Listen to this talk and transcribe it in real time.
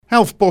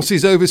Health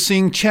bosses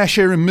overseeing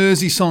Cheshire and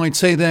Merseyside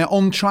say they're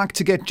on track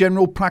to get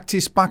general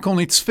practice back on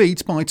its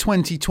feet by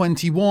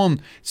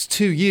 2021. It's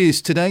 2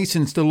 years today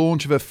since the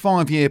launch of a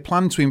 5-year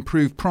plan to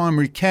improve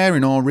primary care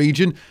in our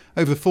region.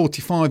 Over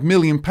 £45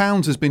 million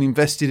has been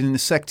invested in the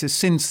sector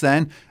since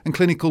then, and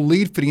clinical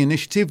lead for the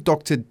initiative,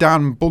 Dr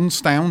Dan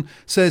Bunstown,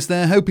 says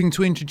they're hoping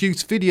to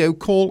introduce video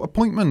call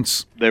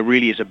appointments. There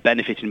really is a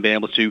benefit in being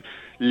able to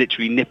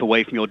literally nip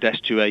away from your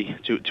desk to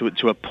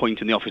a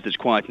point in the office that's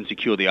quiet and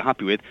secure that you're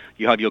happy with.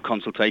 You have your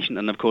consultation,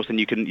 and of course then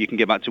you can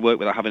get back to work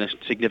without having a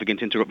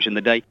significant interruption in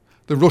the day.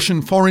 The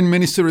Russian foreign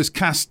minister has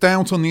cast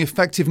doubt on the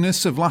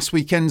effectiveness of last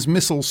weekend's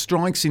missile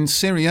strikes in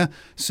Syria.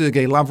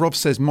 Sergei Lavrov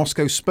says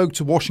Moscow spoke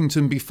to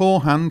Washington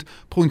beforehand,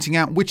 pointing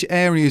out which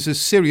areas of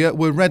Syria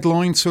were red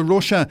lines for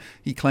Russia.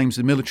 He claims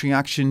the military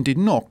action did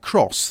not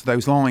cross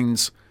those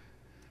lines.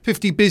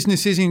 50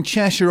 businesses in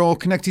Cheshire are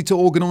connected to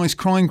organised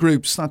crime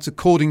groups. That's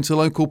according to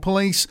local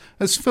police,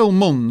 as Phil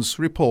Munns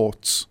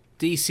reports.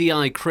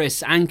 DCI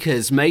Chris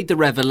Ankers made the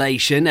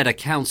revelation at a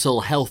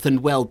council health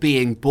and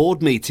wellbeing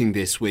board meeting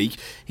this week.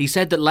 He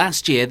said that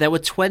last year there were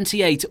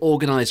 28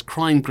 organised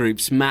crime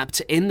groups mapped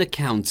in the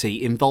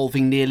county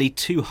involving nearly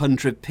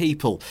 200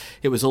 people.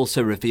 It was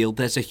also revealed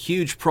there's a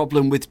huge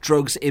problem with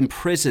drugs in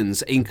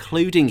prisons,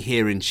 including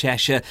here in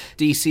Cheshire.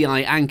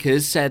 DCI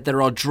Ankers said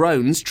there are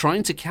drones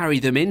trying to carry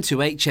them into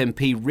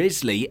HMP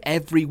Risley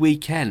every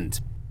weekend.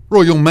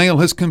 Royal Mail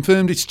has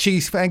confirmed its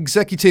chief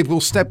executive will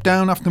step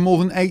down after more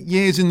than 8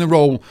 years in the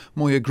role.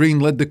 Moya Green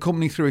led the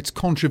company through its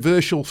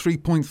controversial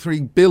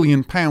 £3.3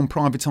 billion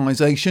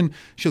privatisation.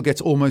 She'll get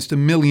almost £1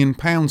 million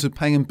of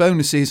pay and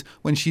bonuses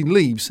when she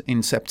leaves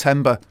in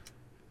September.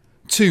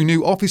 2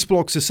 new office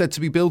blocks are said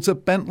to be built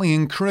at Bentley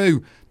and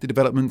Crewe. The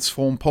developments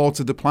form part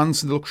of the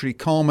plans the luxury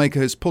car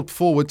maker has put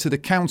forward to the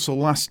council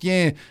last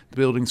year. The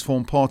buildings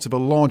form part of a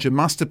larger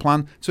master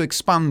plan to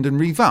expand and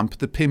revamp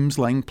the Pims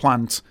Lane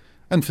plant.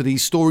 And for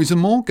these stories and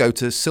more, go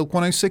to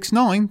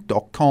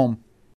silk1069.com.